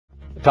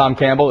Tom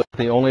Campbell is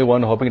the only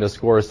one hoping to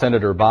score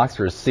Senator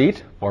Boxer's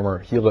seat. Former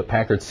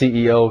Hewlett-Packard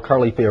CEO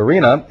Carly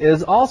Fiorina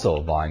is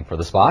also vying for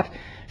the spot.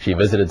 She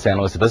visited San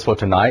Luis Obispo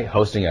tonight,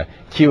 hosting a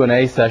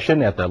Q&A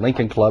session at the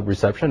Lincoln Club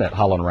reception at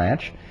Holland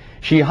Ranch.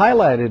 She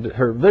highlighted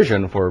her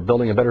vision for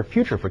building a better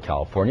future for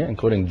California,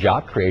 including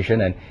job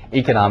creation and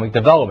economic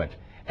development,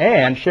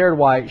 and shared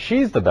why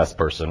she's the best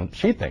person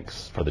she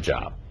thinks for the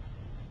job.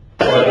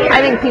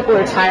 I think people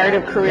are tired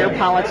of career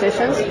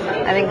politicians.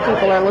 I think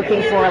people are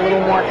looking for a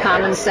little more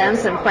common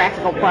sense and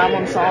practical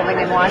problem solving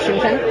in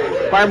Washington.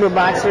 Barbara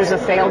Boxer is a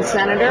failed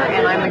senator,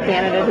 and I'm a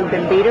candidate who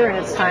can beat her, and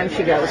it's time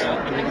she goes.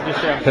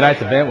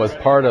 Tonight's event was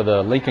part of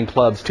the Lincoln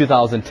Club's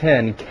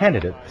 2010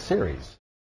 candidate series.